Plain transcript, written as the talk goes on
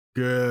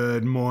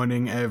Good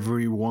morning,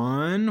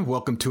 everyone.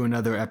 Welcome to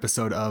another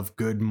episode of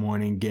Good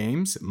Morning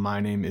Games. My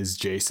name is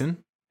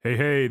Jason,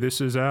 Hey,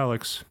 this is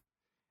Alex.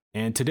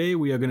 and today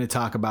we are going to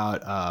talk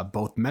about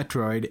both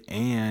Metroid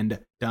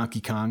and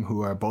Donkey Kong,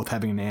 who are both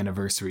having an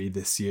anniversary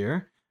this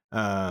year.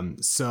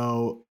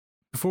 So,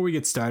 before we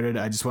get started,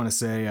 I just want to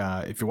say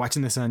if you're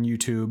watching this on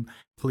YouTube,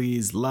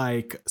 please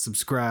like,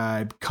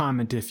 subscribe,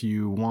 comment if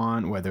you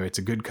want, whether it's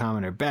a good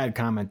comment or bad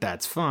comment,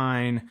 that's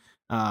fine.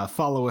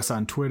 Follow us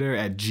on Twitter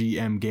at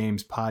GM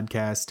Games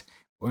Podcast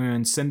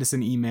and send us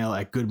an email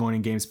at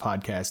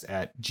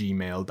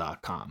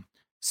goodmorninggamespodcast@gmail.com.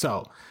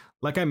 So,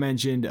 like I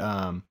mentioned,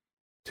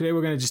 today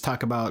we're going to just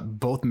talk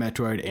about both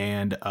Metroid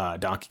and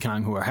Donkey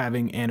Kong, who are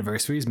having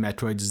anniversaries.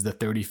 Metroid's is the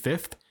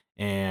 35th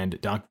and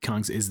Donkey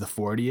Kong's is the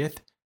 40th.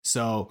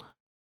 So,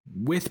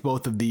 with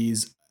both of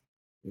these,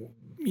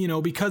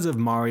 because of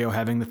Mario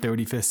having the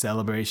 35th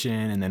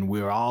celebration, and then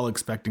we were all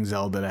expecting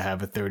Zelda to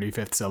have a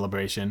 35th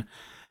celebration,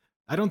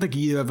 I don't think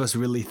either of us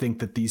really think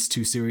that these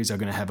two series are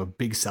going to have a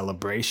big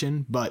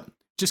celebration, but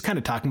just kind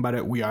of talking about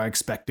it, we are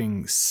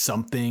expecting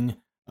something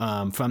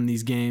from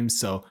these games.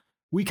 So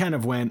we kind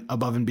of went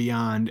above and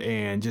beyond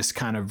and just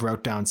kind of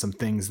wrote down some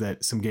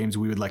games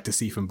we would like to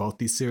see from both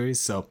these series.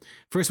 So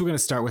first, we're going to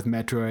start with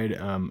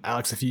Metroid.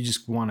 Alex, if you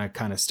just want to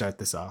kind of start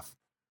this off.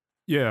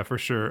 Yeah, for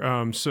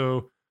sure.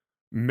 So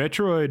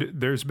Metroid,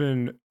 there's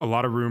been a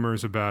lot of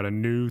rumors about a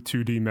new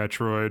 2D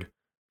Metroid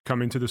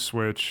coming to the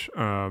Switch.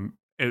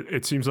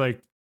 It seems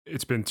like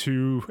it's been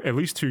at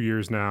least 2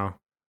 years now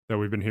that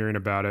we've been hearing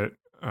about it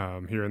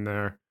here and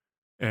there.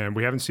 And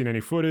we haven't seen any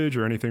footage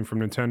or anything from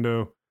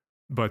Nintendo.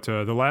 But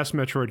the last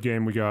Metroid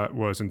game we got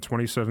was in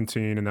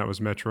 2017, and that was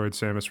Metroid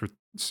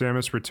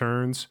Samus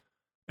Returns.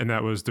 And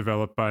that was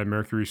developed by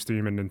Mercury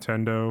Steam and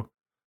Nintendo.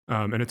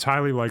 And it's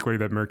highly likely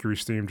that Mercury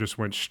Steam just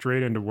went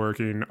straight into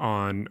working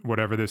on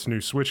whatever this new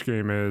Switch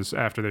game is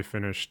after they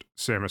finished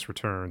Samus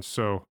Returns.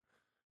 So,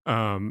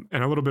 and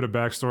a little bit of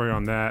backstory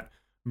on that.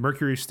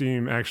 Mercury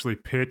Steam actually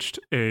pitched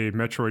a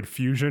Metroid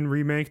Fusion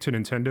remake to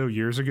Nintendo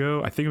years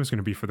ago. I think it was going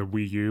to be for the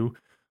Wii U,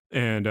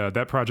 and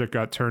that project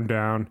got turned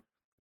down.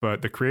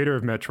 But the creator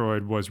of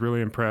Metroid was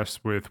really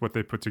impressed with what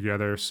they put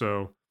together,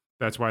 so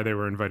that's why they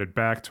were invited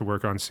back to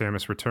work on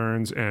Samus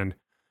Returns, and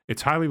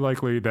it's highly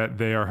likely that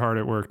they are hard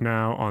at work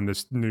now on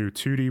this new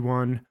 2D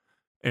one.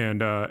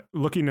 And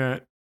looking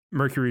at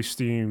Mercury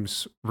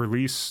Steam's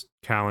release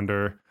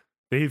calendar,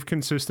 they've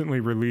consistently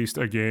released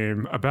a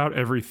game about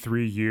every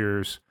 3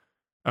 years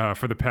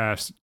for the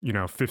past,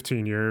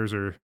 15 years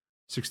or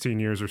 16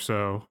 years or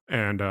so.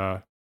 And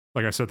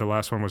like I said, the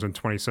last one was in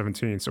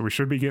 2017. So we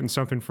should be getting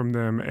something from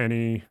them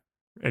any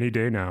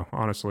day now,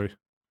 honestly.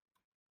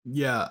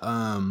 Yeah,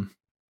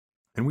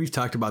 and we've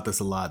talked about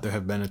this a lot. There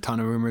have been a ton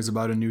of rumors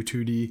about a new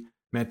 2D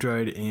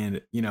Metroid,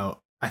 and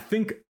I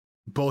think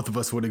both of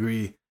us would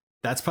agree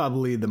that's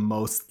probably the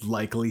most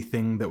likely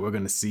thing that we're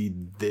going to see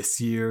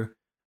this year.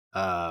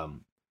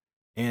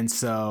 And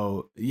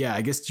so, yeah,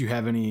 I guess, do you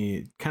have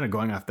any, kind of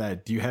going off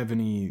that, do you have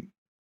any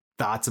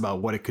thoughts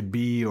about what it could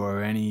be,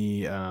 or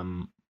any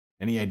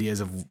ideas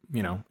of,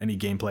 any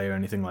gameplay or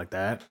anything like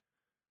that?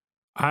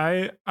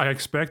 I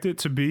expect it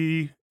to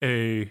be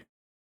a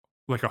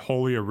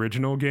wholly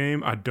original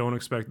game. I don't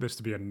expect this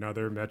to be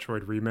another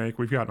Metroid remake.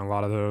 We've gotten a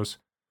lot of those.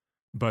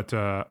 But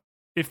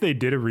if they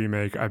did a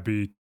remake, I'd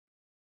be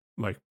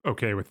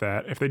okay with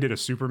that. If they did a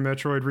Super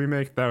Metroid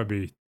remake, that would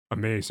be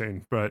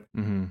amazing. But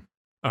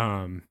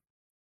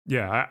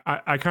yeah,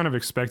 I kind of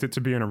expect it to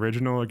be an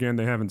original. Again,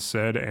 they haven't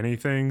said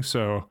anything,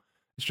 so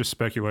it's just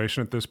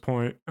speculation at this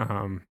point.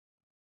 But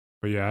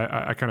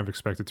yeah, I kind of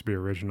expect it to be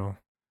original.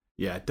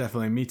 Yeah,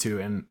 definitely. Me too.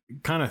 And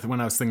kind of when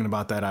I was thinking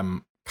about that,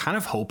 I'm kind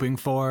of hoping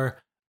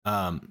for,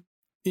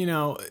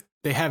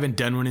 they haven't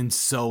done one in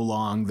so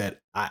long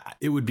that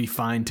it would be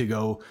fine to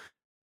go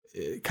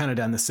kind of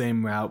down the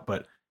same route.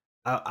 But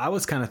I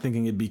was kind of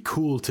thinking it'd be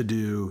cool to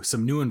do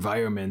some new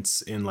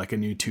environments in like a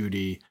new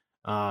 2D.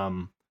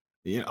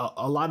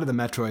 A lot of the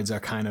Metroids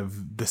are kind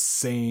of the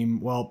same.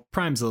 Well,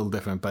 Prime's a little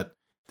different, but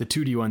the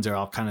 2D ones are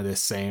all kind of the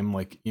same.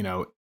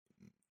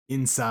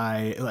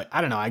 Inside,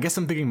 I don't know. I guess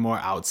I'm thinking more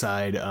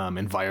outside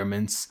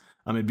environments.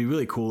 It'd be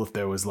really cool if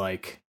there was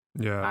I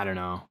don't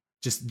know,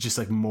 just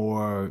like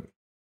more.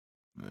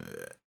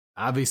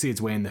 Obviously, it's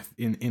way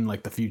in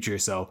like the future,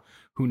 so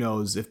who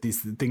knows if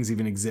these things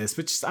even exist.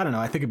 But just, I don't know.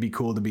 I think it'd be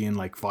cool to be in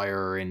like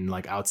fire, or in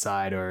like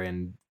outside, or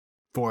in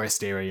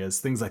forest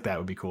areas. Things like that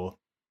would be cool.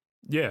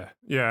 Yeah,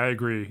 I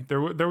agree. There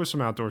was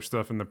some outdoor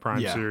stuff in the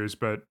Prime series,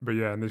 but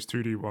yeah, in these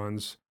 2D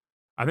ones,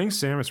 I think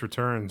Samus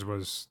Returns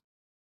was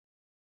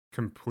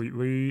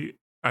completely.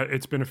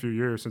 It's been a few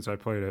years since I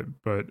played it,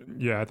 but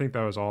yeah, I think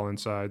that was all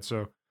inside.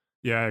 So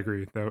yeah, I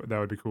agree. That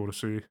would be cool to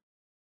see.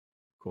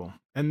 Cool.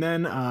 And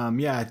then,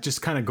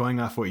 just kind of going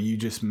off what you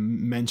just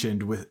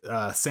mentioned with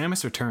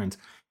Samus Returns,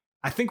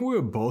 I think we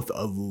were both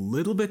a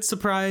little bit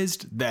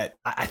surprised that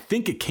I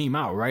think it came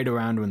out right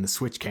around when the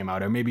Switch came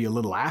out, or maybe a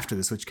little after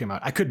the Switch came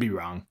out. I could be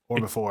wrong, or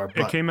before.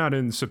 But it came out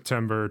in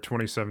September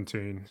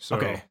 2017. So,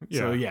 okay.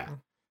 Yeah.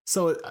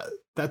 So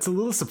that's a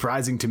little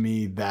surprising to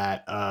me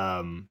that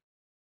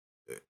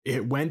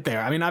it went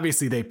there. I mean,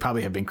 obviously they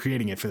probably have been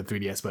creating it for the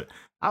 3DS, but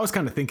I was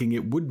kind of thinking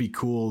it would be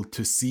cool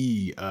to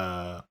see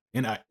an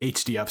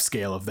HD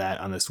upscale of that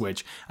on the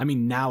Switch. I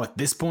mean, now at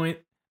this point,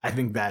 I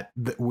think that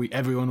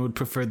everyone would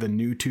prefer the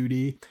new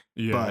 2D,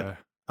 Yeah.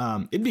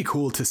 but it'd be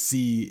cool to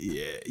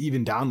see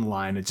even down the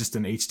line. It's just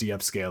an HD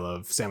upscale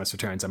of Samus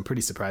Returns. I'm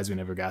pretty surprised we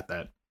never got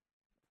that.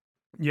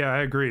 Yeah, I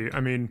agree. I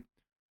mean,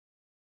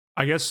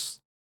 I guess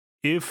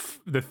if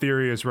the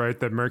theory is right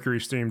that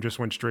Mercury Steam just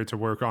went straight to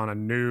work on a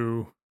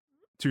new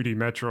 2D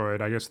Metroid,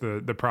 I guess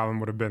the problem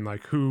would have been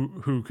like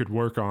who could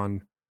work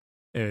on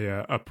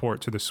a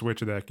port to the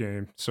Switch of that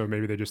game. So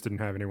maybe they just didn't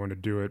have anyone to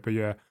do it. But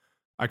yeah,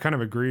 I kind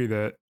of agree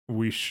that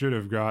we should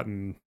have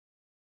gotten,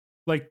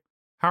 like,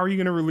 how are you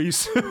going to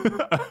release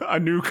a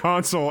new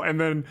console and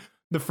then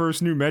the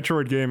first new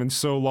Metroid game in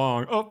so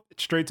long? Oh,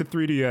 straight to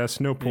 3DS,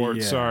 no port.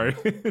 Yeah. Sorry,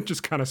 it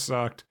just kind of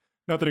sucked.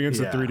 Nothing against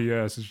Yeah. the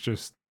 3DS. It's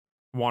just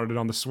wanted it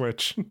on the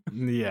Switch.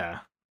 Yeah,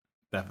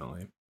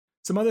 definitely.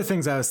 Some other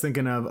things I was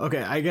thinking of.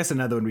 Okay, I guess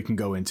another one we can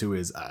go into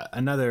is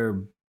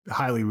another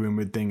highly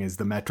rumored thing is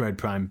the Metroid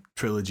Prime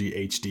Trilogy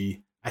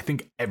HD. I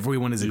think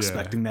everyone is Yeah.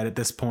 expecting that at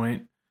this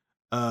point.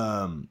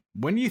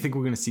 When do you think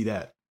we're going to see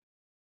that?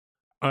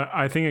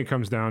 I think it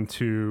comes down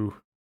to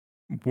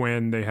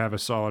when they have a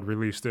solid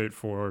release date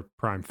for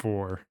Prime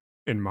 4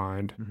 in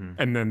mind,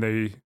 and then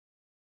they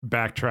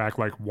backtrack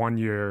like 1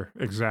 year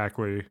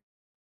exactly,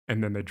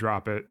 and then they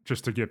drop it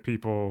just to get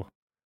people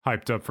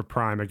hyped up for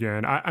Prime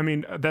again. I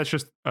mean, that's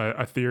just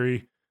a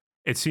theory.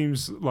 It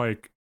seems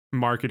like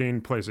marketing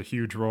plays a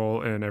huge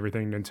role in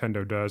everything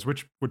Nintendo does,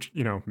 which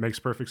makes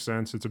perfect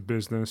sense. It's a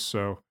business,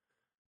 so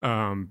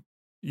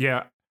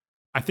yeah,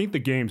 I think the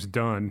game's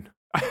done.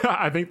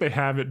 I think they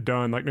have it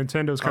done. Like,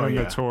 Nintendo's kind of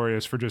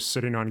notorious for just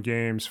sitting on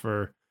games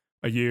for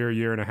a year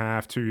and a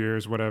half, 2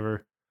 years,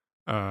 whatever,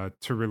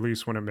 to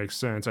release when it makes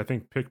sense. I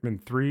think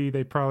Pikmin 3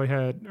 they probably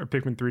had, or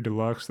Pikmin 3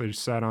 Deluxe, they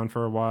just sat on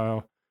for a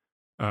while.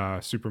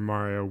 Super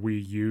Mario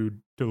Wii U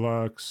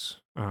Deluxe,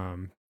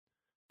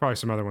 probably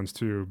some other ones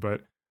too.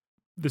 But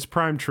this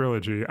Prime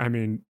Trilogy, I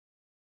mean,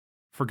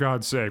 for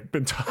God's sake,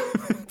 been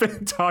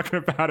talking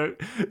about it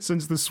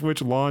since the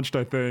Switch launched,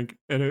 I think,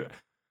 and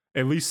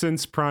at least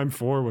since Prime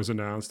 4 was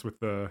announced with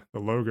the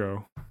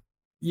logo.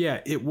 Yeah,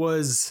 it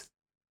was.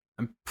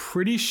 I'm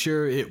pretty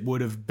sure it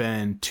would have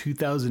been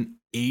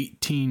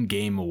 2018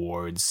 Game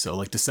Awards. So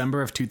like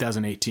December of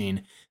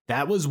 2018.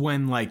 That was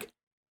when like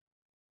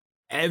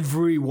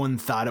everyone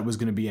thought it was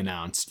going to be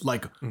announced.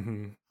 Like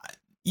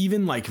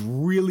even like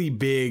really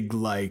big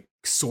like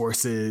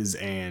sources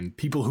and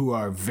people who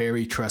are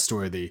very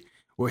trustworthy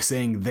were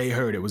saying they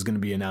heard it was going to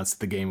be announced at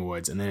the Game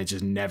Awards, and then it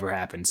just never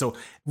happened. So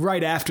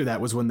right after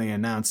that was when they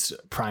announced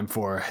Prime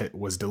 4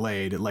 was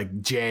delayed,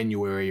 like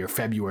January or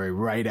February,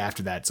 right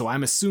after that. So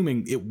I'm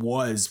assuming it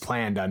was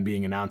planned on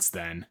being announced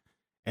then,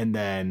 and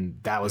then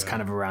that was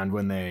kind of around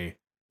when they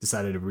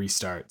decided to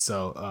restart.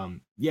 So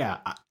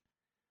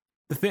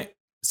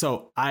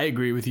so I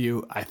agree with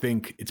you. I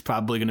think it's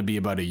probably going to be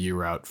about a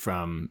year out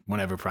from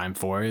whenever Prime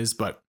 4 is,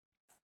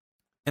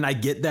 and I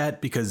get that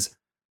because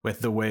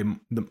with the way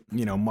the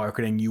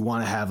marketing, you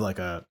want to have like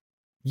a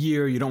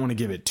year. You don't want to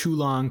give it too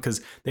long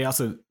because they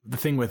also, the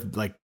thing with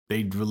like,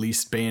 they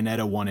released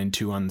Bayonetta 1 and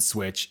 2 on the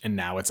Switch, and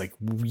now it's like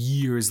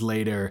years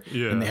later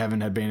and they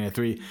haven't had Bayonetta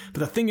 3. But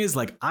the thing is,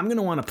 like, I'm going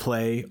to want to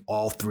play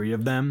all three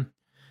of them,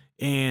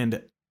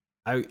 and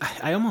I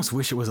almost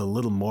wish it was a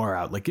little more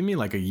out. Like, give me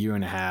like a year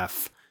and a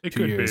half, It 2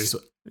 could years.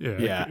 be.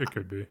 Yeah, it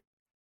could be.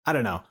 I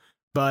don't know.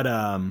 But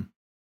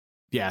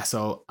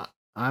so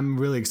I'm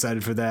really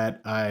excited for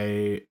that.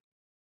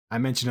 I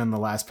mentioned on the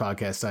last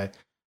podcast I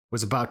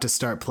was about to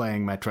start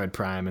playing Metroid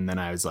Prime, and then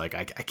I was like,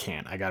 I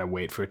can't. I gotta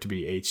wait for it to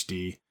be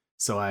HD.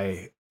 So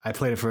I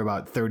played it for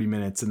about 30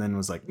 minutes and then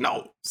was like,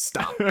 no,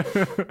 stop.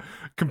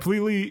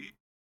 completely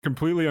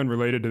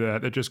unrelated to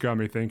that. That just got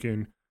me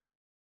thinking.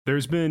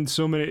 There's been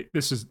so many.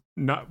 This was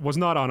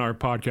not on our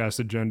podcast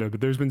agenda,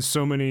 but there's been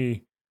so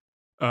many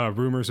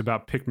rumors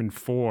about Pikmin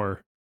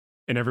 4.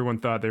 And everyone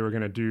thought they were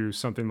going to do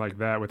something like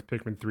that with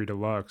Pikmin 3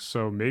 Deluxe.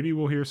 So maybe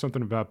we'll hear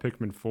something about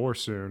Pikmin 4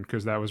 soon,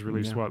 because that was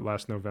released,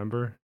 last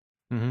November?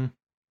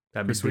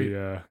 That'd be sweet.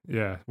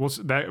 Yeah. Well,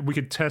 that we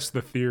could test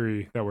the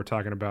theory that we're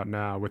talking about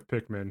now with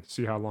Pikmin,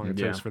 see how long it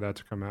takes for that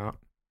to come out.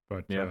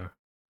 But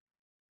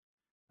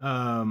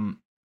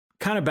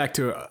kind of back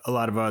to a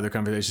lot of our other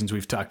conversations,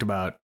 we've talked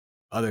about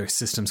other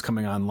systems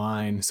coming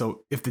online.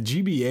 So if the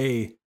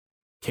GBA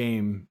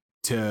came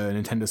to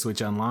Nintendo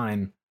Switch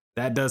Online,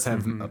 that does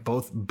have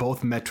both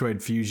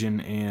Metroid Fusion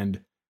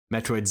and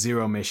Metroid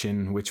Zero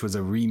Mission, which was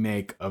a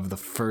remake of the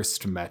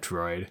first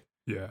Metroid.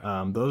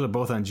 Yeah. Those are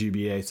both on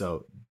GBA,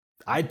 so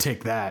I'd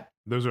take that.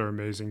 Those are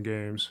amazing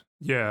games.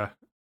 Yeah.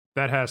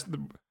 That at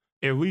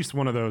least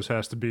one of those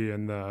has to be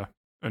in the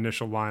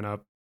initial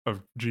lineup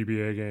of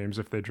GBA games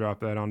if they drop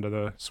that onto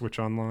the Switch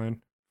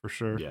Online, for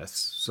sure.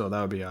 Yes, so that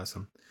would be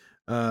awesome.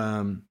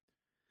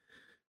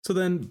 So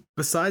then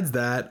besides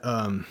that,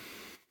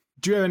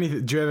 do you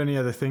have any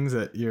other things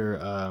that you're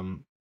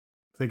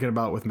thinking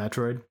about with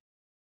Metroid?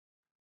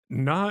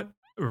 Not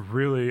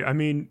really. I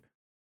mean,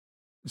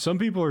 some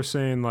people are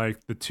saying like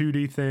the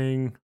 2D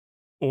thing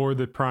or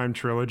the Prime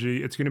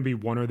trilogy, it's going to be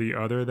one or the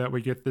other that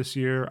we get this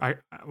year.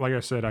 Like I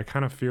said, I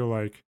kind of feel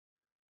like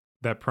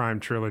that Prime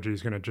trilogy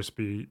is going to just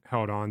be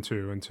held on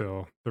to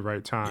until the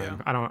right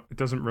time. It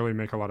doesn't really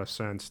make a lot of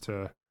sense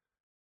to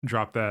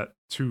drop that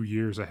 2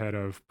 years ahead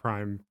of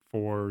Prime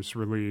 4's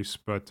release,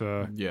 but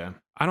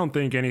I don't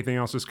think anything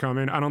else is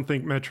coming. I don't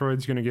think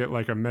Metroid's going to get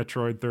like a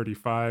Metroid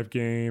 35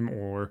 game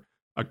or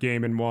a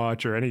Game and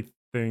Watch or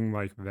anything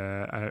like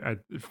that.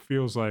 It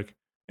feels like,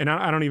 and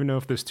I don't even know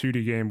if this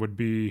 2D game would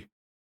be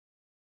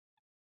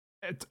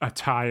a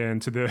tie-in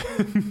to the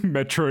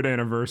Metroid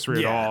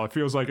anniversary at all. It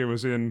feels like it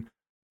was in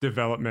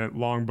development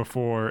long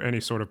before any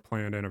sort of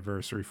planned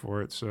anniversary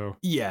for it. So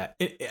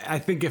I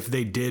think if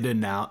they did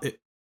announce it,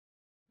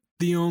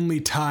 the only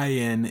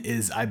tie-in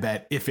is, I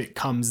bet if it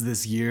comes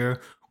this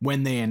year,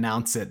 when they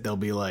announce it, they'll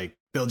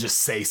just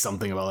say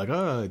something about like,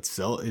 oh, it's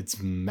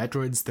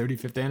Metroid's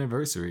 35th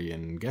anniversary,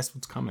 and guess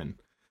what's coming.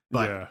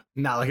 But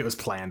not like it was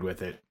planned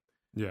with it.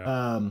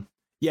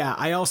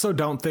 I also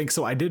don't think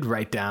so. I did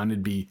write down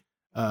it'd be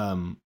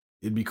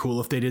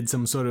cool if they did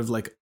some sort of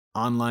like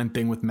online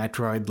thing with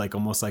Metroid, like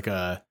almost like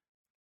I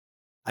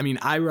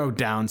wrote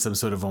down some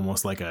sort of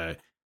almost like a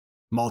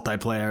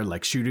multiplayer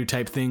like shooter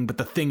type thing, but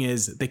the thing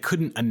is they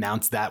couldn't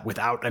announce that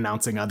without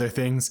announcing other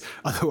things,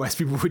 otherwise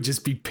people would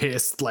just be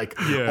pissed like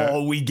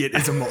all we get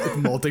is a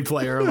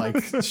multiplayer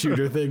like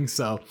shooter thing.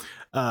 So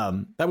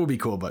that would be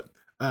cool. But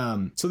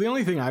so the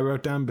only thing I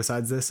wrote down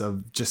besides this,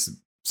 of just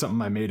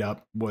something I made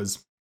up,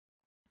 was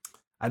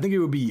I think it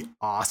would be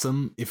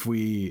awesome if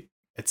we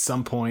at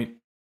some point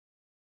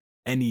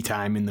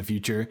anytime in the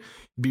future, it'd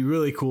be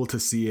really cool to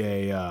see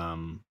a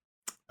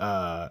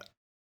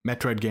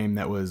Metroid game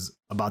that was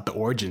about the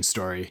origin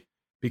story,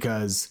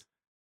 because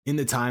in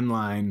the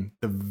timeline,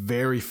 the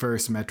very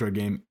first Metroid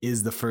game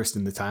is the first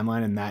in the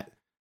timeline, and that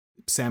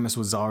Samus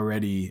was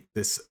already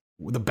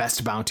the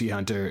best bounty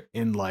hunter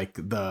in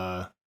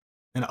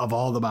and of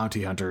all the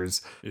bounty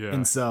hunters.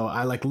 And so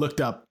I like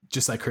looked up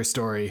just like her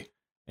story,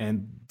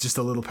 and just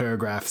a little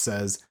paragraph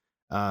says,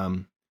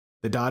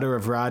 the daughter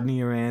of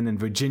Rodney Aran and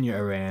Virginia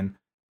Aran,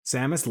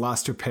 Samus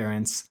lost her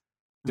parents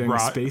during a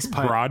space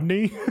pirate.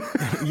 Rodney?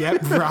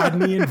 Yep,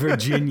 Rodney and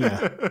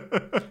Virginia.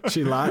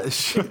 She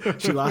lost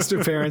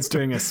her parents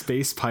during a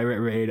space pirate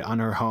raid on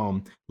her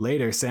home.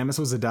 Later, Samus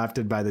was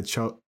adopted by the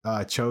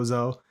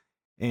Chozo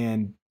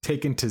and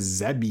taken to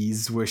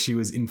Zebes, where she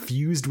was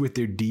infused with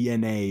their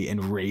DNA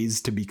and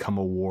raised to become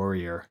a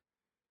warrior.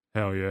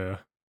 Hell yeah.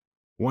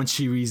 Once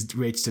she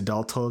reached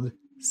adulthood,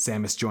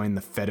 Samus joined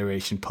the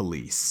Federation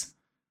Police.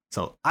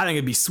 So I think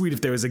it'd be sweet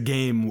if there was a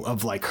game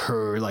of like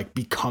her like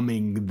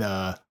becoming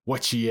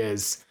what she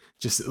is,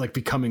 just like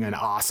becoming an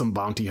awesome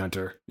bounty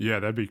hunter. Yeah,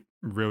 that'd be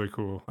really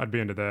cool. I'd be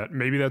into that.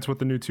 Maybe that's what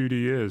the new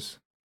 2D is.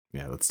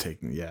 Yeah,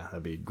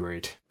 that'd be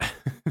great.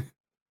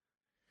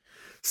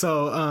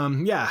 So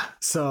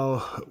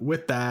so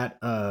with that,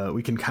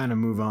 we can kind of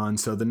move on.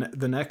 So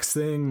the next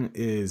thing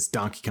is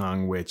Donkey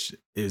Kong, which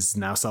is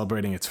now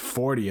celebrating its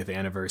 40th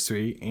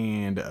anniversary,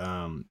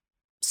 and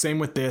same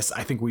with this.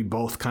 I think we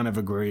both kind of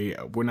agree.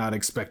 We're not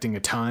expecting a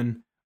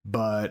ton,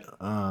 but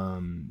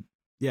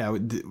we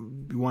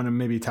want to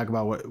maybe talk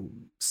about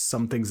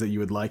some things that you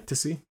would like to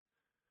see.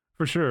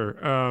 For sure.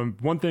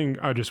 One thing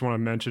I just want to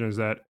mention is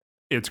that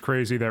it's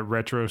crazy that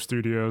Retro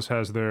Studios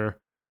has their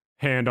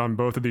hand on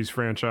both of these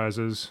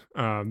franchises.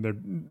 They're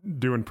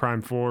doing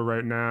Prime 4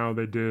 right now.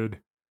 They did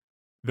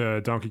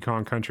the Donkey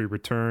Kong Country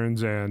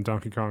Returns and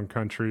Donkey Kong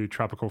Country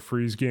Tropical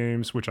Freeze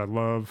games, which I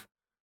love.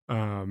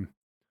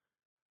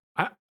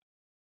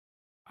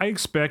 I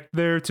expect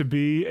there to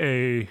be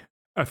a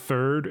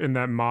third in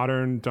that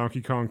modern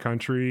Donkey Kong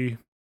Country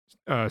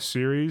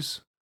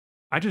series.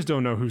 I just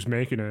don't know who's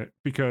making it,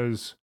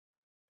 because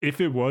if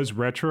it was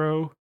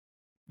Retro,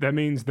 that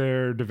means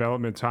their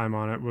development time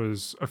on it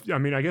was,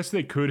 I guess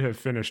they could have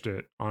finished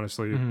it,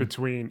 honestly,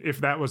 if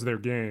that was their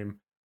game.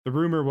 The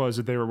rumor was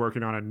that they were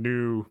working on a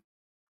new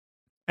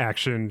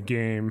action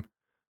game.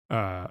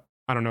 I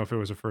don't know if it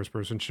was a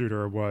first-person shooter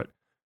or what,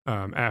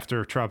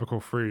 after Tropical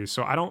Freeze.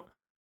 So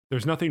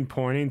there's nothing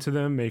pointing to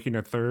them making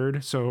a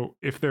third. So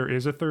if there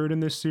is a third in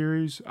this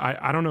series,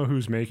 I don't know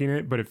who's making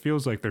it, but it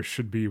feels like there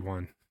should be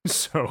one.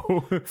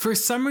 So for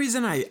some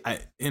reason,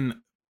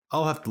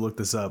 I'll have to look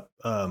this up.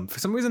 For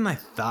some reason, I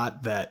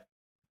thought that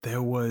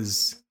there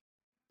was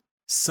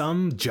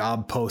some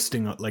job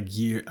posting like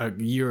a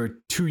year or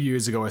 2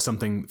 years ago or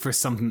something for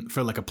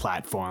like a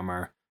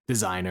platformer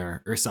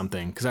designer or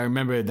something, because I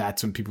remember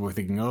that's when people were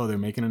thinking, oh, they're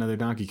making another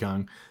Donkey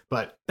Kong.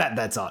 But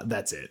that's all.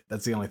 That's it.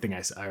 That's the only thing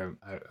I'm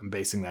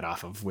basing that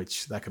off of,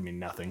 which that could mean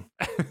nothing.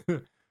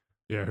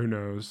 Yeah, who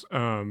knows?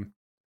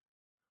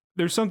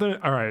 There's something.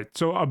 All right,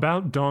 so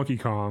about Donkey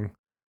Kong,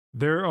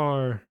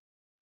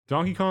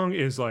 Donkey Kong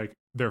is like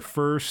their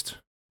first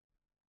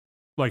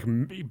like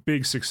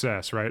big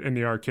success, right, in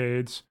the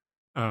arcades.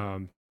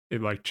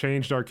 It like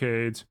changed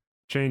arcades,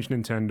 changed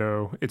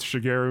Nintendo. It's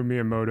Shigeru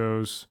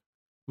Miyamoto's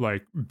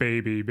like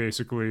baby,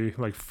 basically,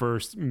 like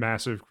first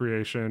massive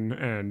creation.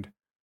 And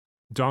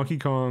Donkey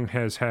Kong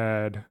has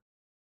had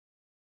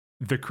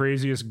the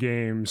craziest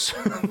games.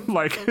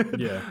 Like,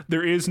 Yeah.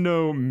 there is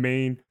no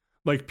main,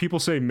 like, people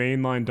say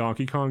mainline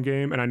Donkey Kong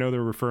game, and I know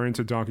they're referring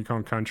to Donkey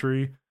Kong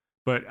Country,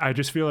 but I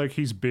just feel like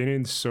he's been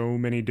in so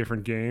many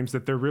different games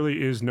that there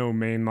really is no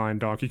mainline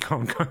Donkey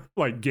Kong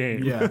like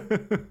game. Yeah.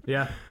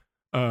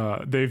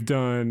 Yeah. They've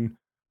done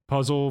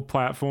puzzle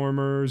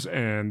platformers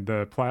and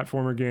the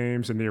platformer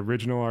games and the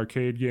original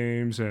arcade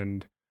games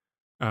and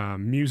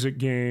music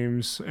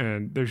games,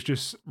 and there's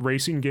just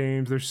racing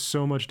games. There's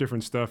so much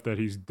different stuff that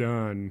he's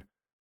done.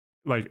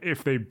 Like,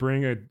 if they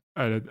bring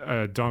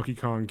a Donkey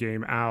Kong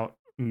game out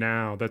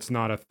now that's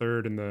not a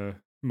third in the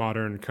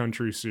modern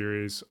country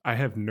series, I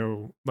have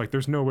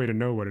there's no way to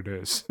know what it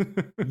is.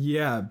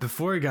 Yeah,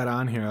 before I got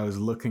on here, I was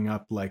looking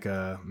up like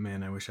I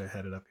wish I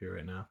had it up here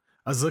right now.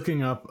 I was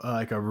looking up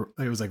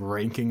it was like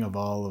ranking of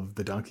all of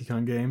the Donkey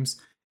Kong games,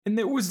 and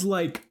it was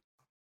like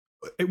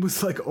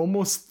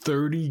almost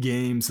 30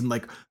 games, and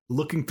like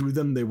looking through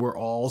them, they were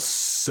all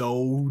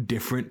so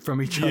different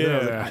from each other.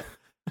 Yeah.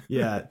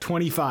 Yeah,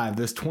 25.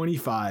 There's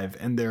 25,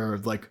 and they're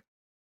like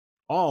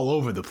all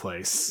over the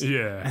place.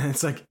 Yeah. And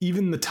it's like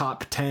even the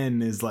top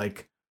 10 is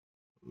like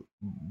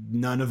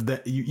none of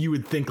the you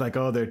would think like,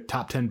 oh, they're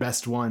top 10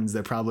 best ones,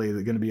 they're probably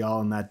going to be all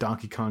in that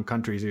Donkey Kong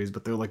Country series,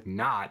 but they're like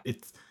not.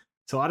 It's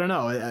so I don't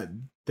know,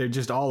 they're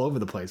just all over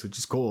the place, which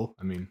is cool.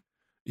 I mean,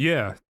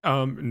 yeah,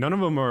 none of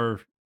them are,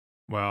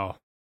 well,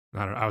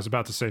 I was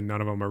about to say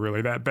none of them are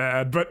really that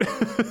bad, but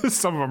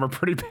some of them are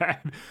pretty bad.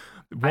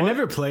 I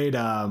never played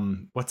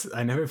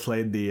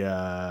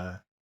the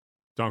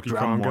Donkey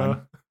drum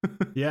Konga.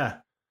 Yeah.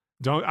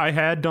 I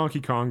had Donkey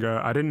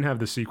Konga. I didn't have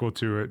the sequel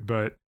to it,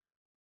 but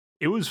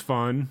it was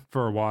fun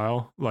for a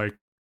while. Like,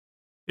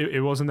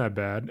 it wasn't that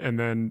bad. And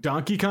then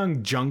Donkey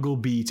Kong Jungle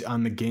Beat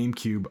on the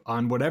GameCube,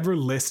 on whatever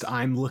list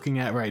I'm looking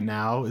at right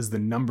now, is the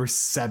number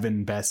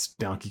 7 best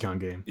Donkey Kong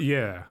game.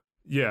 Yeah.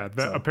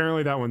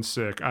 Apparently that one's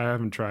sick. I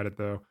haven't tried it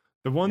though.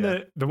 The one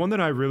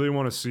that I really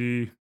want to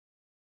see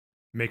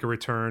make a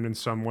return in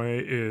some way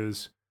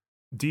is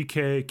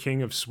DK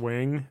King of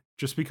Swing,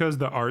 just because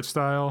the art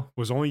style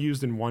was only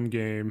used in one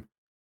game.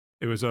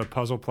 It was a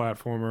puzzle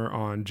platformer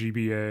on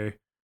GBA,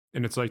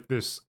 and it's like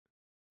this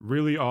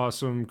really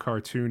awesome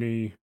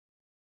cartoony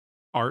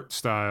art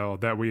style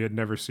that we had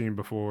never seen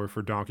before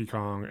for Donkey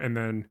Kong. And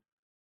then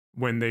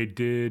when they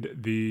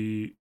did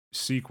the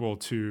sequel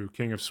to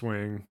King of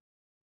Swing,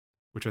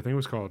 which I think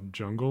was called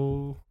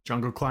Jungle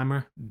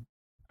Climber,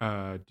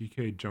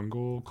 DK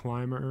Jungle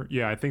Climber.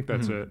 Yeah, I think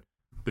that's it.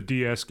 The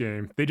DS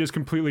game. They just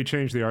completely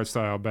changed the art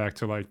style back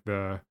to like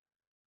the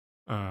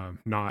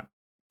not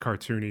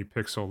cartoony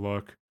pixel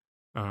look,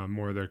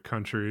 more the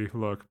country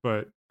look.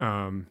 But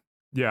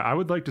yeah, I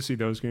would like to see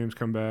those games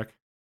come back.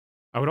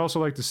 I would also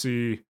like to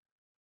see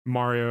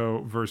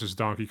Mario versus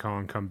Donkey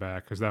Kong come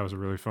back, because that was a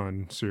really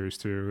fun series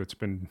too. It's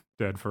been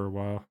dead for a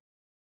while.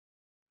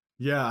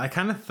 Yeah, I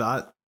kind of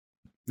thought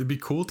it'd be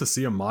cool to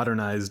see a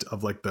modernized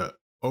of like the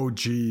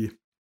OG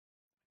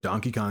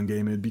Donkey Kong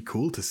game. It'd be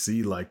cool to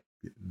see like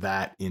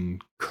that in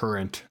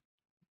current,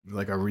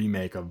 like a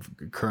remake of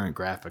current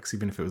graphics,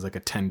 even if it was like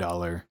a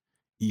 $10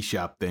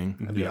 eShop thing.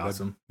 That'd be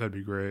awesome. That'd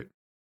be great.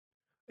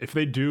 If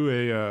they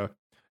do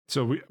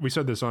so we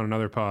said this on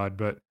another pod,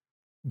 but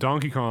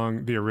Donkey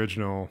Kong, the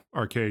original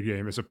arcade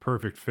game, is a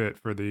perfect fit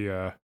for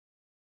the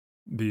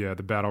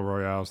battle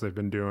royales they've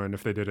been doing.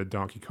 If they did a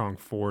Donkey Kong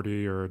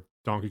 40 or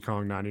Donkey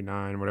Kong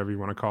 99, whatever you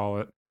want to call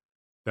it,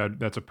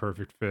 that's a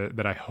perfect fit.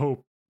 That I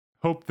hope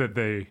that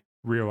they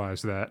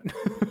realize that.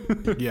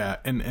 Yeah,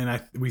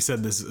 and we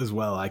said this as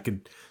well. I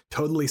could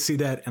totally see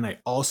that, and I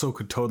also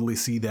could totally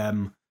see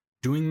them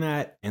doing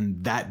that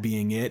and that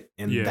being it,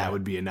 and that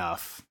would be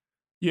enough.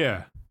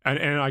 Yeah,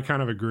 and I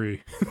kind of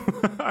agree.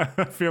 I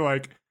feel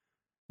like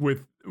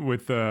with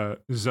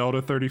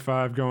Zelda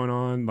 35 going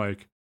on,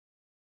 like,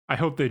 I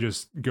hope they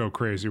just go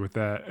crazy with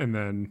that, and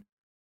then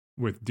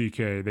with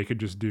DK they could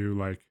just do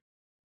like,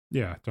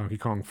 yeah, Donkey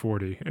Kong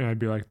 40, and I'd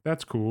be like,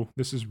 that's cool.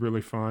 This is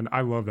really fun.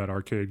 I love that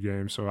arcade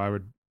game, so I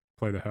would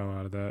play the hell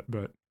out of that.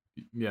 But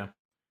yeah,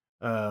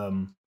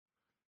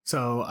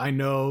 so I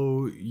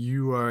know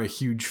you are a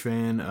huge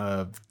fan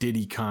of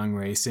Diddy Kong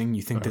Racing.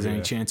 You think there's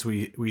any chance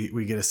we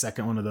get a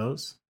second one of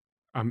those?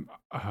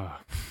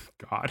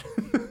 God,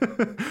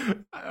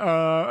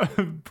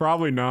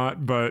 probably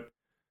not. But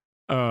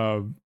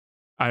I'm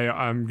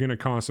gonna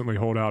constantly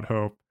hold out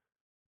hope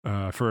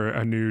for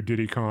a new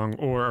Diddy Kong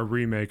or a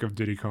remake of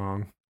Diddy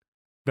Kong.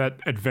 That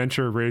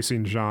adventure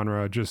racing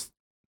genre just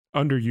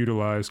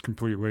underutilized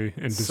completely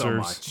and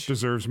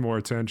deserves more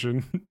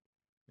attention.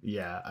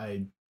 Yeah,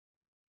 I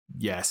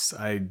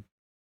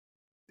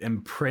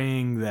am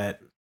praying that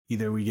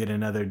either we get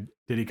another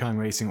Diddy Kong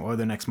Racing or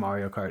the next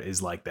Mario Kart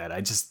is like that.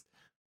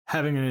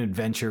 Having an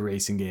adventure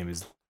racing game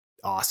is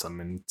awesome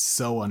and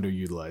so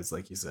underutilized,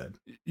 like you said.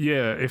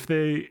 Yeah, if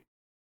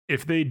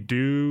they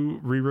do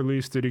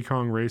re-release Diddy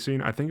Kong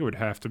Racing, I think it would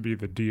have to be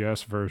the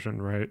DS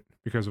version, right?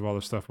 Because of all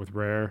the stuff with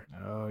Rare.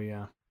 Oh,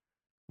 yeah.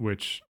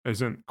 Which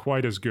isn't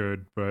quite as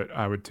good, but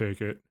I would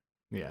take it.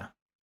 Yeah.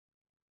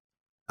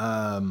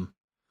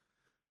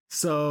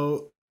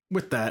 So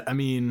with that, I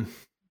mean,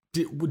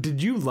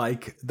 Did you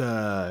like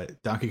the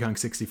Donkey Kong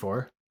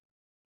 64?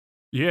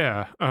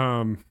 Yeah.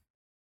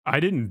 I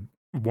didn't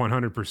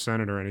 100%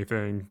 it or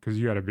anything because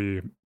you got to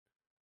be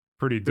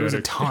pretty There was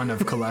a dedicated. ton of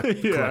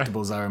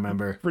collectibles, I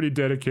remember. Pretty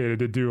dedicated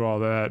to do all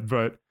that,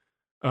 but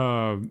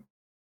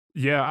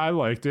yeah, I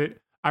liked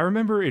it. I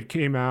remember it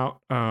came out.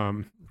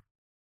 I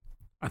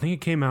think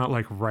it came out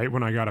like right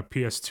when I got a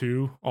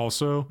PS2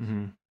 also.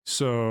 Mm-hmm.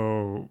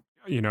 So,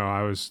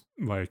 I was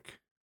like,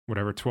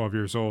 whatever, 12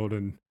 years old.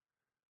 And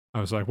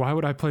I was like, why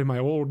would I play my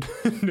old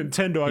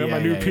Nintendo? I got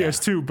my new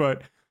PS2.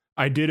 But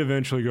I did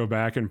eventually go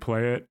back and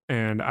play it.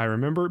 And I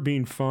remember it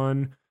being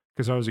fun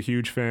because I was a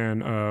huge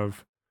fan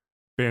of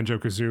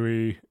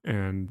Banjo-Kazooie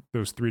and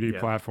those 3D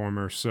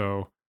platformers.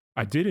 So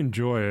I did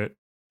enjoy it.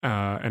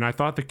 And I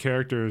thought the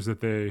characters that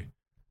they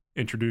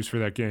introduced for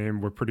that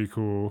game were pretty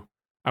cool.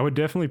 I would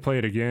definitely play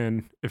it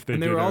again if they.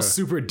 And they were all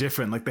super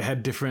different. Like they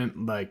had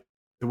different, like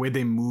the way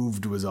they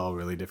moved was all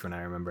really different.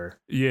 I remember.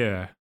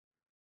 Yeah,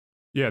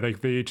 they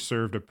each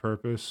served a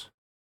purpose.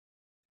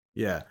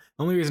 Yeah.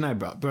 Only reason I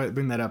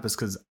bring that up is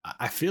because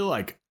I feel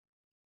like.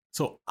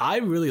 So I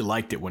really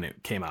liked it when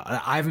it came out.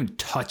 I haven't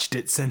touched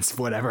it since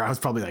whatever. I was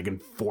probably like in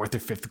 4th or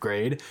 5th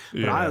grade.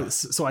 But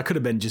so I could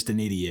have been just an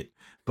idiot.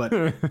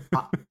 But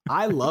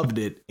I loved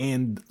it,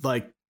 and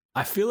like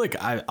I feel like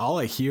all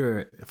I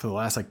hear for the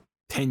last like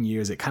 10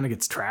 years, it kind of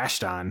gets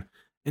trashed on.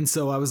 And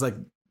so I was like,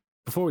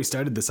 before we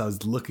started this, I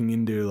was looking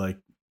into like,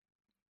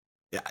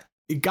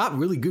 it got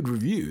really good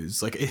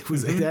reviews. Like it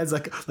has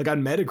like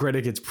on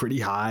Metacritic, it's pretty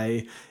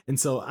high. And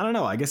so I don't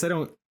know, I guess I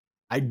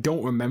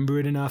don't remember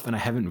it enough and I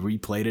haven't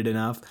replayed it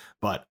enough,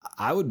 but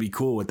I would be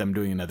cool with them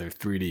doing another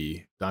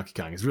 3D Donkey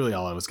Kong is really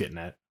all I was getting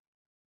at.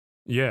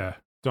 Yeah.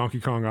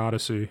 Donkey Kong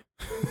Odyssey.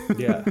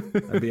 Yeah,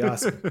 that'd be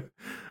awesome.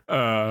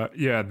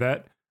 Yeah,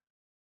 that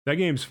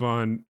game's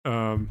fun.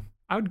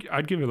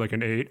 I'd give it like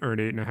an 8 or an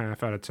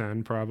 8.5 out of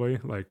 10 probably.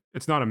 Like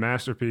it's not a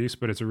masterpiece,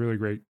 but it's a really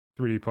great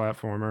 3D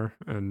platformer.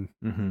 And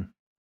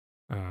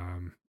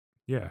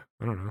yeah,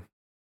 I don't know.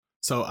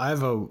 So I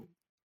have a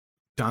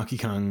Donkey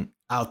Kong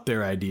out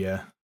there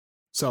idea.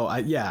 So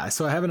I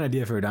have an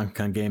idea for a Donkey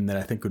Kong game that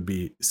I think would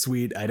be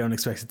sweet. I don't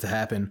expect it to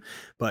happen,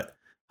 but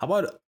how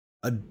about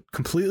a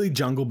completely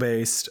jungle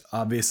based,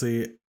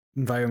 obviously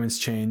environments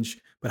change,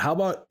 but how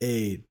about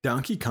a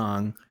Donkey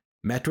Kong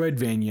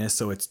Metroidvania?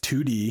 So it's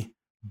 2D,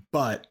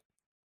 but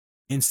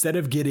instead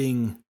of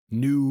getting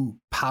new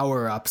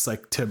power-ups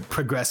like to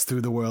progress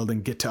through the world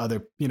and get to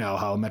other,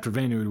 how a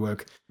Metroidvania would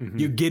work,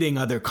 you're getting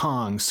other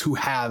Kongs who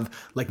have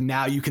like,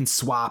 now you can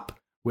swap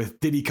with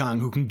Diddy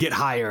Kong who can get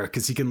higher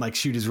because he can like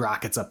shoot his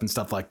rockets up and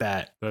stuff like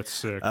that. That's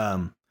sick.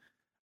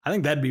 I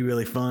think that'd be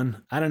really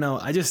fun. I don't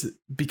know.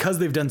 Because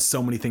they've done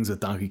so many things with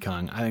Donkey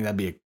Kong, I think that'd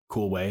be a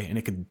cool way, and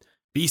it could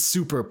be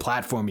super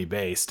platformy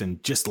based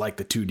and just like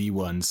the 2D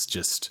ones,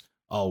 just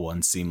all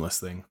one seamless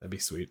thing. That'd be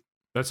sweet.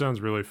 That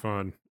sounds really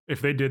fun. If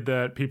they did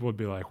that, people would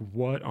be like,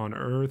 what on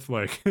earth?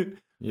 Like,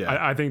 yeah,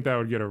 I think that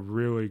would get a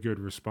really good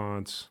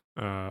response.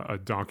 A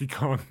Donkey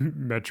Kong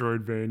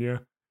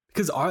Metroidvania.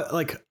 Because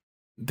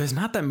there's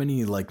not that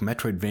many like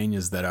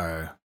Metroidvanias that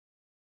are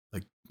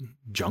like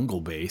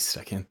jungle based.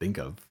 I can't think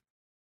of.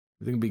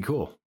 I think it'd be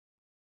cool.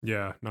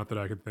 Yeah, not that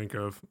I could think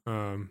of.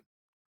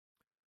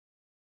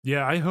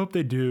 Yeah, I hope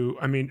they do.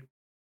 I mean,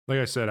 like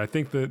I said, I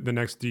think the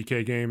next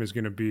DK game is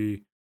going to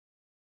be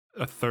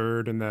a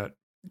third in that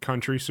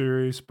country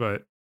series,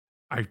 but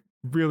I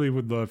really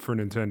would love for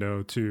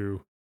Nintendo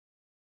to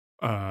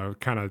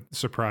kind of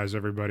surprise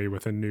everybody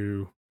with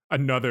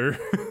another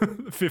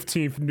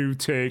 15th new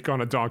take on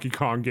a Donkey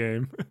Kong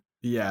game.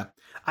 Yeah.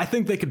 I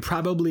think they could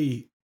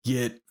probably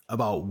get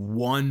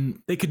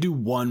they could do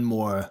one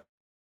more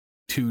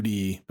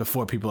 2D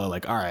before people are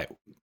like, all right,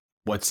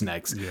 what's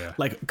next? Yeah.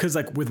 Like, because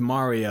like with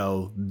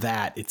Mario,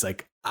 it's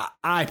like,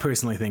 I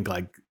personally think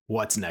like,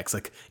 what's next?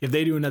 Like if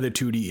they do another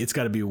 2D, it's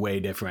got to be way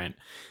different.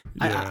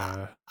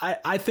 Yeah.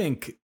 I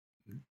think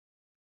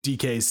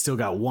DK's still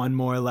got one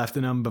more left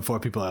in them before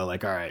people are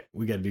like, all right,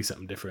 we got to do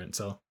something different.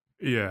 So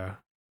yeah,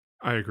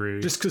 I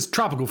agree. Just because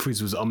Tropical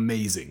Freeze was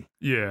amazing.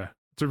 Yeah,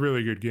 it's a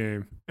really good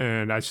game,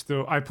 and I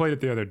played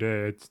it the other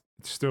day. It's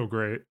still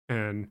great,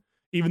 and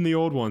even the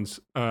old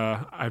ones.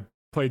 I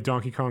played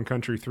Donkey Kong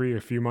Country 3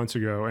 a few months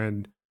ago,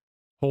 and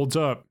holds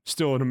up.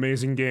 Still an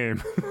amazing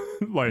game.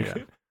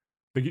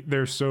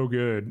 They're so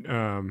good.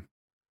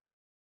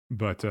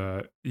 But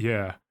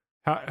yeah.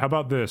 How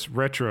about this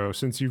retro?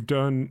 Since you've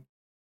done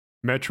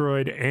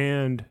Metroid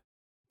and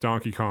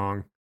Donkey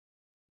Kong,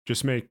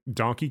 just make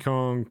Donkey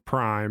Kong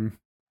Prime,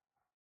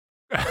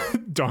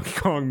 Donkey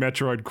Kong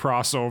Metroid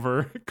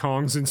crossover,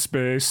 Kong's in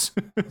space.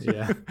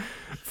 Yeah.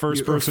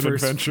 First person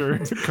adventure,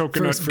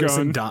 coconut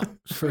gun.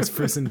 First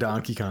person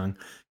Donkey Kong.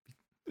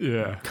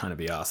 Yeah. Kind of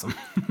be awesome.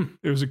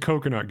 It was a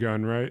coconut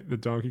gun, right?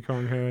 That Donkey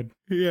Kong had?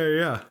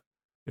 Yeah.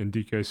 In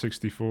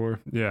DK64.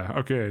 Yeah.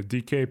 Okay.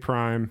 DK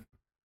Prime.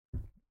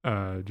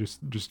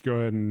 Just go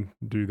ahead and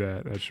do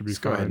that. That should be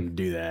fun. Go ahead and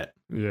do that.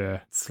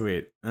 Yeah.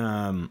 Sweet.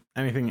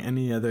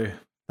 Any other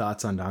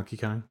thoughts on Donkey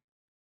Kong?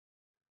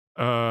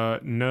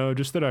 No,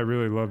 just that I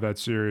really love that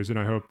series, and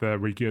I hope that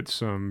we get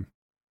some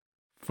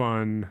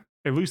fun,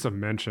 at least a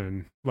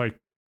mention, like,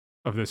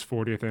 of this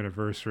 40th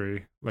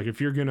anniversary. Like,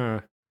 if you're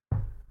gonna,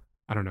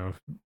 I don't know,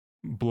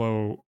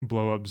 blow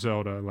up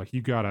Zelda, like,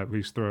 you gotta at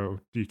least throw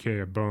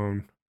DK a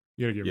bone.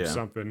 You gotta give him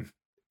something.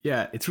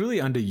 Yeah, it's really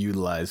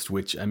underutilized,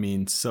 which, I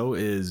mean, so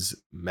is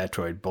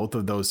Metroid. Both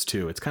of those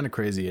two. It's kind of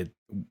crazy. It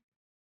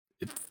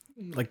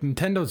like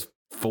Nintendo's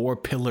 4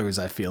 pillars,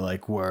 I feel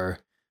like, were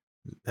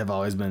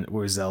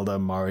Zelda,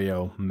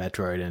 Mario,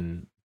 Metroid,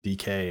 and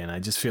DK. And I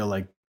just feel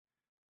like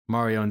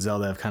Mario and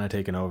Zelda have kind of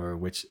taken over,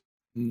 which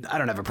I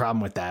don't have a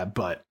problem with that,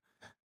 but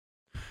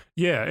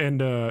yeah. And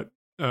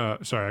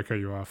sorry, I cut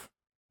you off.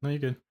 No, you're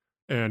good.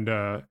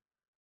 And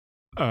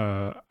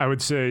I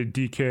would say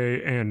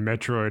DK and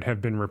Metroid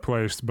have been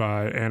replaced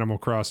by Animal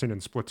Crossing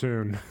and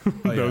Splatoon.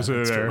 Those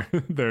are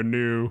their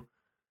new.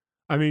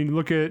 I mean,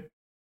 look at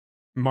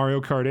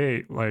Mario Kart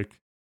 8. Like,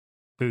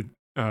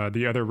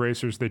 the other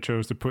racers they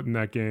chose to put in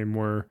that game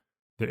were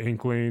the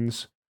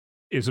Inklings,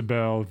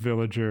 Isabelle,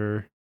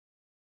 Villager,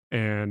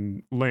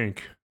 and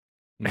Link.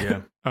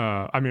 Yeah.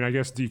 I mean, I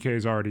guess DK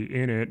is already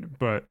in it,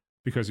 but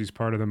because he's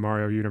part of the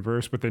Mario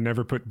universe, but they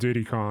never put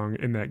Diddy Kong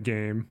in that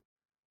game.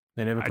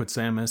 They never put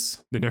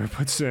Samus. They never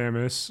put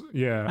Samus.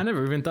 Yeah. I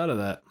never even thought of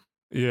that.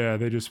 Yeah,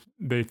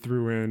 they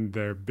threw in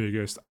their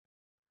biggest.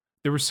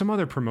 There was some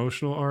other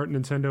promotional art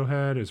Nintendo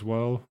had as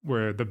well,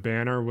 where the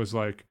banner was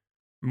like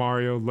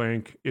Mario,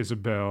 Link,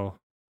 Isabelle,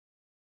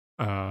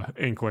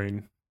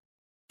 Inkling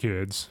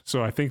kids.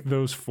 So I think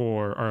those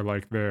 4 are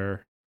like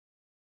their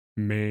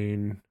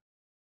main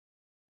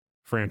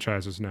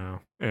franchises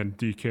now. And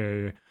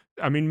DK,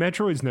 I mean,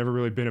 Metroid's never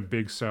really been a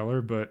big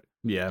seller, but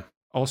yeah,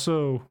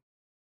 also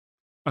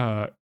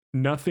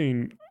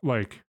nothing,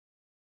 like,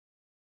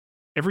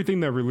 everything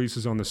that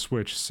releases on the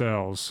Switch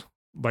sells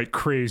like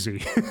crazy.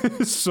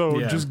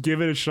 So just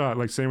give it a shot.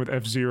 Like, same with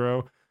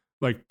F-Zero.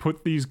 Like,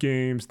 put these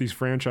games, these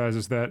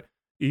franchises that,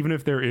 even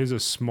if there is a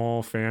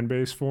small fan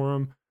base for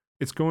them,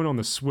 it's going on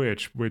the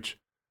Switch, which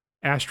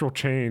Astral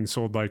Chain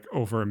sold like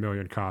over 1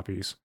 million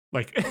copies.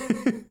 Like,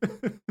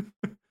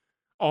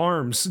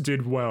 ARMS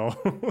did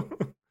well.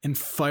 And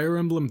Fire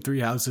Emblem Three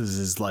Houses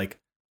is like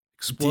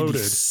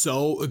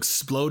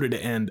exploded,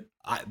 and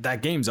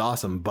that game's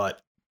awesome.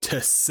 But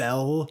to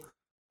sell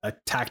a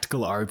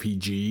tactical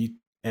RPG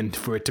and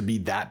for it to be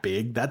that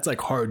big, that's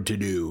like hard to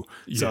do.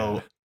 Yeah.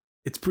 So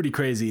it's pretty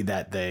crazy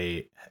that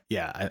I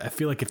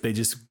feel like if they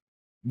just,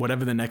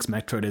 whatever the next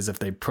Metroid is, if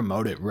they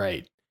promote it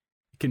right,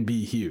 it can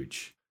be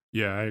huge.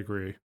 Yeah, I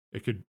agree.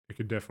 It could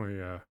definitely.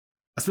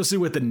 Especially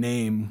with the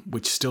name,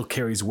 which still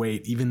carries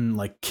weight. Even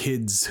like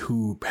kids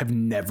who have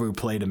never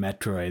played a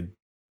Metroid,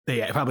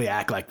 they probably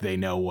act like they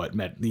know what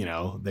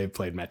they've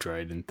played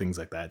Metroid and things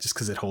like that, just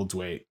because it holds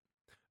weight.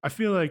 I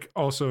feel like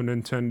also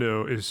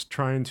Nintendo is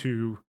trying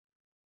to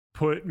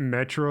put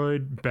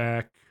Metroid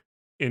back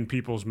in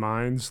people's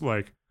minds.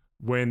 Like,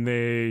 when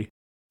they,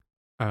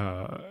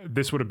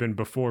 this would have been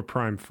before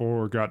Prime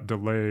 4 got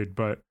delayed,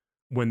 but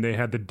when they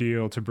had the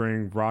deal to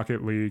bring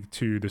Rocket League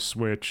to the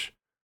Switch,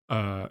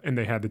 and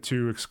they had the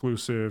 2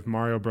 exclusive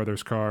Mario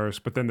Brothers cars,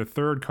 but then the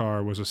third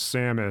car was a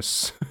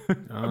Samus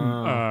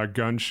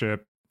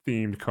gunship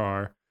themed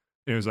car.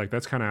 And it was like,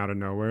 that's kind of out of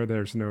nowhere.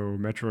 There's no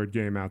Metroid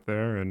game out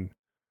there, and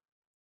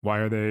why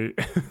are they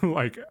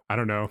like, I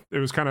don't know. It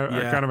was kind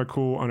of a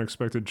cool,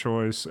 unexpected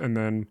choice. And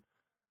then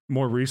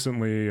more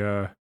recently,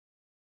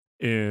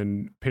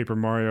 in Paper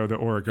Mario, the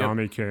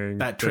Origami King,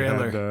 that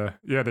trailer,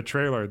 the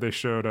trailer, they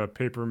showed a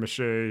paper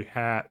mache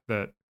hat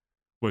that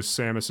was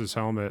Samus's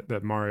helmet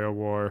that Mario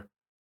wore.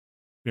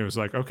 And it was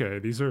like, okay,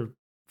 these are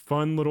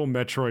fun little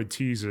Metroid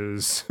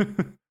teases.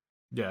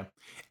 Yeah.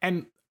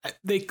 And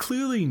they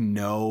clearly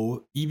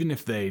know, even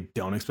if they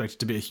don't expect it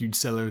to be a huge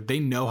seller, they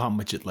know how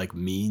much it like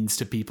means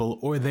to people,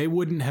 or they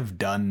wouldn't have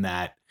done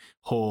that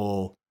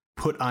whole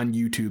put on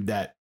YouTube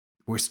that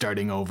we're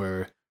starting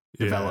over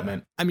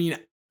development. I mean,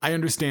 I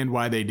understand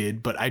why they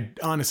did, but I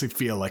honestly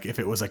feel like if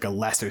it was like a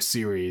lesser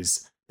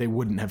series, they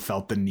wouldn't have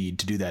felt the need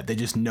to do that. They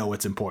just know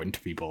it's important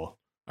to people.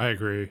 I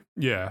agree.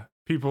 Yeah.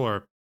 People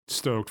are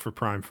stoked for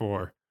Prime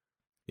 4.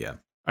 Yeah.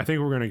 I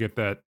think we're going to get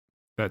that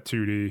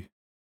 2D,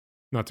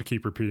 not to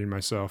keep repeating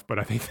myself, but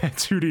I think that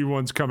 2D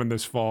one's coming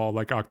this fall,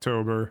 like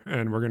October,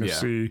 and we're going to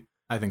see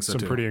I think so some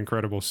too. Pretty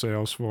incredible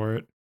sales for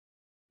it.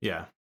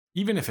 Yeah.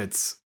 Even if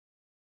it's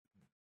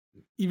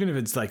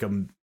like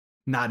I'm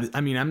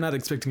not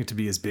expecting it to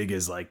be as big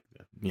as like,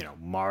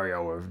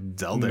 Mario or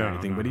Zelda or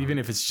anything, but even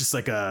if it's just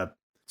like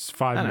it's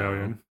 5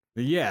 million.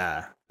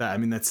 Yeah. I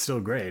mean, that's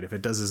still great. If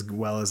it does as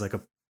well as like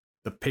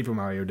the Paper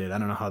Mario did. I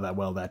don't know how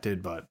well that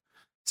did, but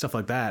stuff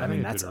like that. I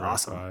mean, that's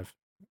awesome. 5.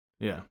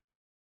 Yeah.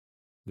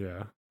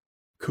 Yeah.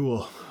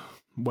 Cool.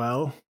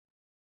 Well,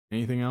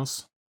 anything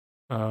else?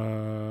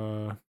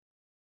 No.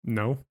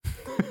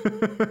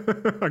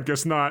 I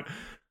guess not.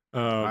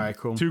 All right,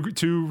 cool.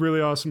 Two really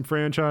awesome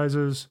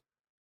franchises.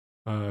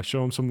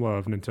 Show them some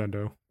love,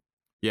 Nintendo.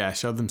 Yeah,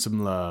 show them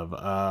some love.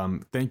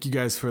 Thank you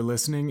guys for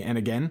listening. And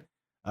again,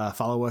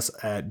 follow us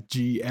at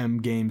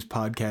GM Games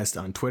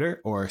Podcast on Twitter,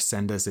 or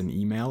send us an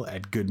email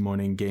at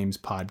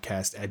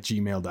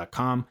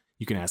goodmorninggamespodcast@gmail.com.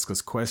 You can ask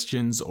us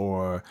questions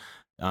or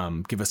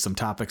give us some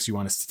topics you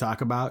want us to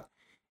talk about.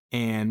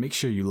 And make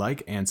sure you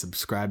like and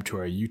subscribe to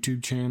our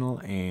YouTube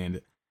channel. And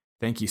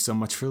thank you so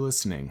much for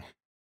listening.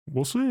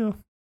 We'll see ya.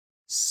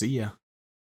 See ya.